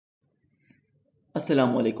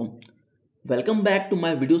Assalamu alaikum. Welcome back to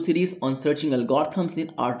my video series on searching algorithms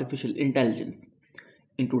in artificial intelligence.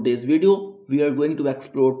 In today's video, we are going to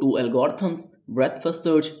explore two algorithms, breadth first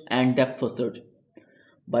search and depth first search.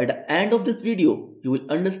 By the end of this video, you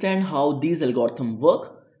will understand how these algorithms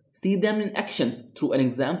work, see them in action through an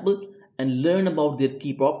example, and learn about their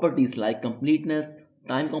key properties like completeness,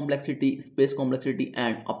 time complexity, space complexity,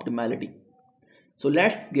 and optimality. So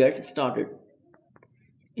let's get started.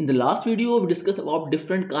 In the last video, we discussed about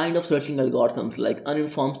different kind of searching algorithms like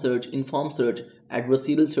uninformed search, informed search,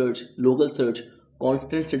 adversarial search, local search,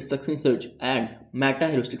 constant satisfaction search, and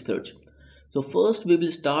meta-heuristic search. So first we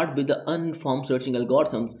will start with the uninformed searching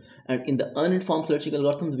algorithms, and in the uninformed searching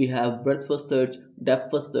algorithms we have breadth first search, depth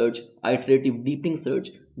first search, iterative deepening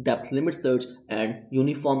search, depth limit search, and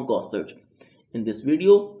uniform cost search. In this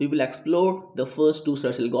video, we will explore the first two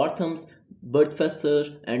search algorithms, breadth first search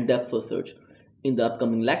and depth first search. In the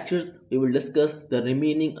upcoming lectures, we will discuss the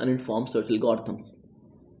remaining uninformed search algorithms.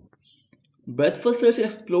 Breadth first search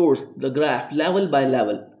explores the graph level by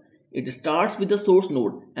level. It starts with the source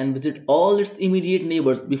node and visits all its immediate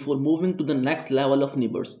neighbors before moving to the next level of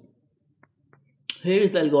neighbors. Here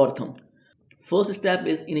is the algorithm. First step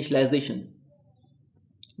is initialization.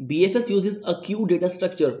 BFS uses a queue data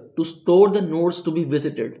structure to store the nodes to be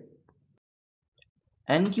visited.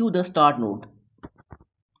 Enqueue the start node.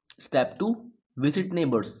 Step 2. Visit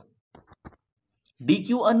neighbors.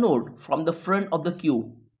 Dequeue a node from the front of the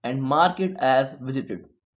queue and mark it as visited.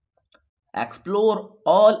 Explore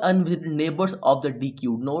all unvisited neighbors of the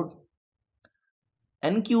dequeued node.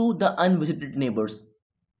 Enqueue the unvisited neighbors.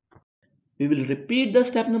 We will repeat the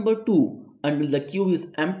step number 2 until the queue is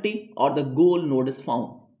empty or the goal node is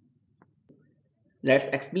found. Let's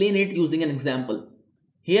explain it using an example.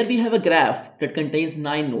 Here we have a graph that contains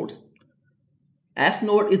 9 nodes. S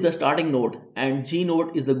node is the starting node and G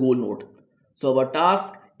node is the goal node. So our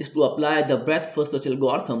task is to apply the breadth first search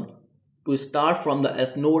algorithm to start from the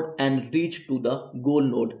S node and reach to the goal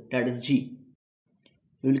node, that is G.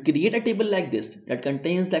 We will create a table like this that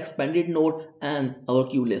contains the expanded node and our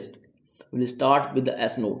queue list. We will start with the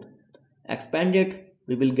S node. Expanded,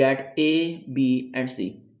 we will get A, B and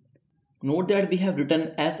C. Note that we have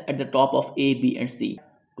written S at the top of A, B and C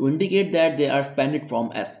to indicate that they are expanded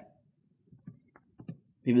from S.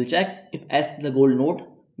 We will check if S is the goal node.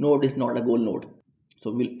 Node is not a goal node.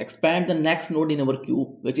 So we will expand the next node in our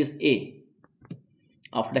queue, which is A.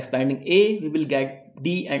 After expanding A, we will get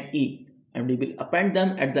D and E, and we will append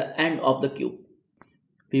them at the end of the queue.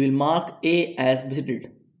 We will mark A as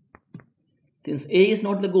visited. Since A is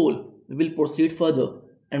not the goal, we will proceed further,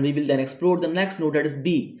 and we will then explore the next node, that is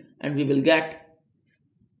B, and we will get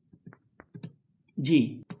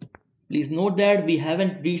G. Please note that we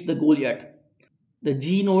haven't reached the goal yet. The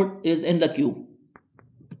G node is in the queue.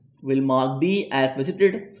 We'll mark B as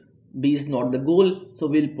visited. B is not the goal, so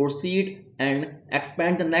we'll proceed and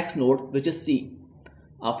expand the next node, which is C.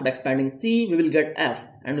 After expanding C, we will get F,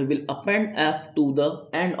 and we will append F to the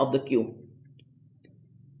end of the queue.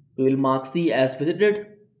 We will mark C as visited.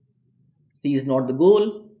 C is not the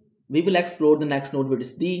goal. We will explore the next node, which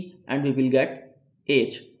is D, and we will get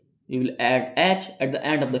H. We will add H at the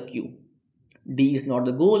end of the queue. D is not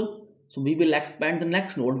the goal, so we will expand the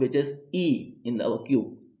next node, which is E in our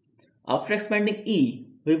queue. After expanding E,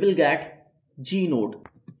 we will get G node.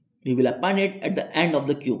 We will append it at the end of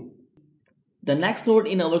the queue. The next node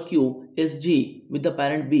in our queue is G with the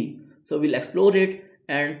parent B. So we will explore it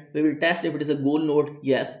and we will test if it is a goal node.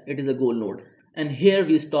 Yes, it is a goal node. And here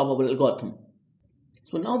we stop our algorithm.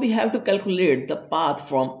 So now we have to calculate the path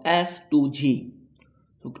from S to G.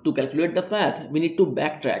 So to calculate the path, we need to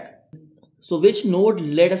backtrack. So which node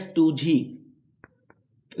led us to G?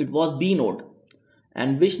 It was B node.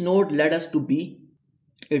 And which node led us to B?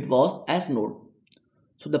 It was S node.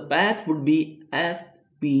 So the path would be S,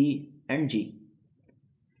 B and G.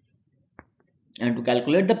 And to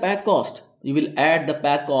calculate the path cost, we will add the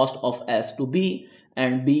path cost of S to B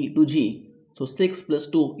and B to G. So 6 plus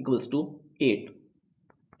 2 equals to 8.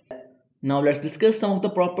 Now let's discuss some of the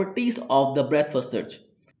properties of the breadth first search.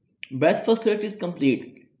 Breadth first search is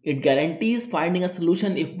complete. It guarantees finding a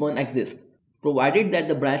solution if one exists, provided that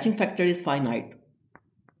the branching factor is finite.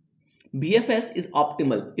 BFS is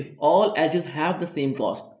optimal if all edges have the same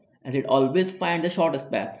cost, as it always finds the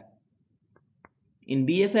shortest path. In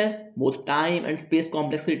BFS, both time and space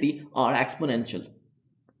complexity are exponential.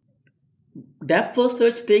 Depth first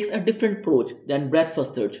search takes a different approach than breadth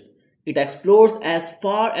first search. It explores as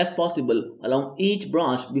far as possible along each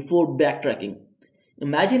branch before backtracking.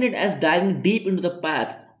 Imagine it as diving deep into the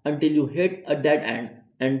path until you hit a dead end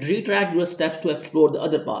and retrack your steps to explore the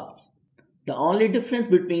other paths. The only difference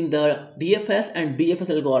between the DFS and BFS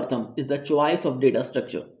algorithm is the choice of data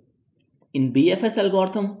structure. In BFS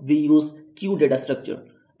algorithm, we use queue data structure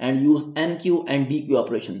and use NQ and DQ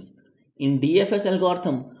operations. In DFS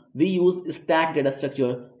algorithm, we use stack data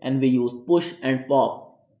structure and we use push and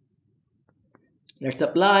pop. Let's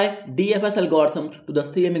apply DFS algorithm to the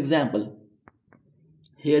same example.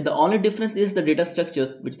 Here the only difference is the data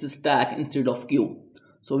structure, which is stack instead of queue.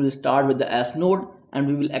 So we will start with the S node and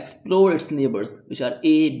we will explore its neighbors, which are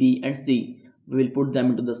A, B and C. We will put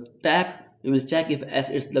them into the stack. We will check if S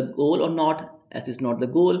is the goal or not. S is not the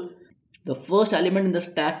goal. The first element in the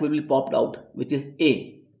stack will be popped out, which is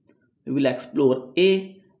A. We will explore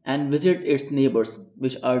A and visit its neighbors,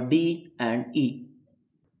 which are D and E.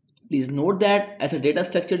 Please note that as a data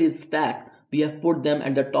structure is stack, we have put them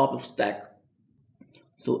at the top of stack.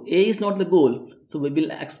 So A is not the goal, so we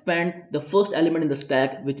will expand the first element in the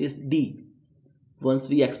stack, which is D. Once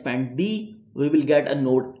we expand D, we will get a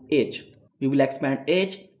node H. We will expand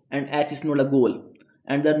H and H is not a goal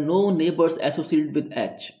and there are no neighbors associated with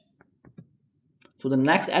H. So the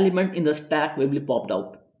next element in the stack will be popped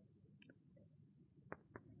out.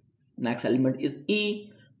 Next element is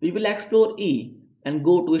E. We will explore E and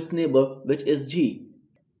go to its neighbor, which is G.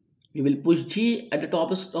 We will push G at the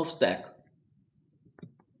top of stack.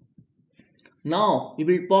 Now we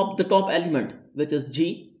will pop the top element, which is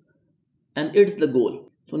G, and it's the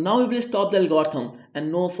goal. So now we will stop the algorithm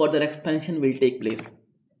and no further expansion will take place.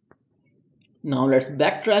 Now let's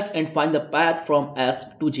backtrack and find the path from S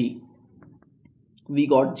to G. We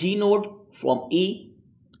got G node from E,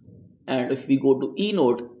 and if we go to E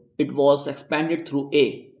node, it was expanded through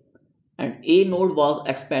A, and A node was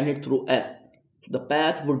expanded through S. The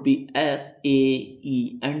path would be S, A,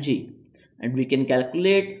 E and G, and we can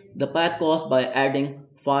calculate the path cost by adding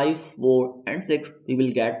 5, 4 and 6. We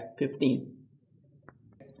will get 15.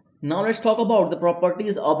 Now let's talk about the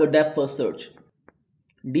properties of the depth first search.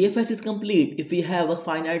 DFS is complete if we have a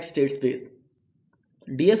finite state space.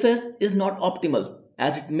 DFS is not optimal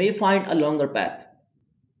as it may find a longer path.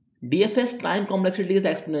 DFS time complexity is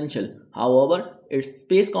exponential, however, its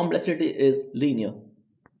space complexity is linear.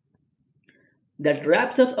 That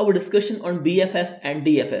wraps up our discussion on BFS and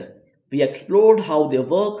DFS. We explored how they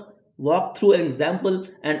work, walked through an example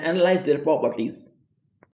and analyzed their properties.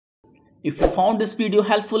 If you found this video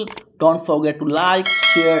helpful, don't forget to like,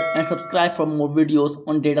 share and subscribe for more videos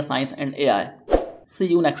on data science and AI. See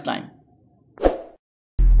you next time.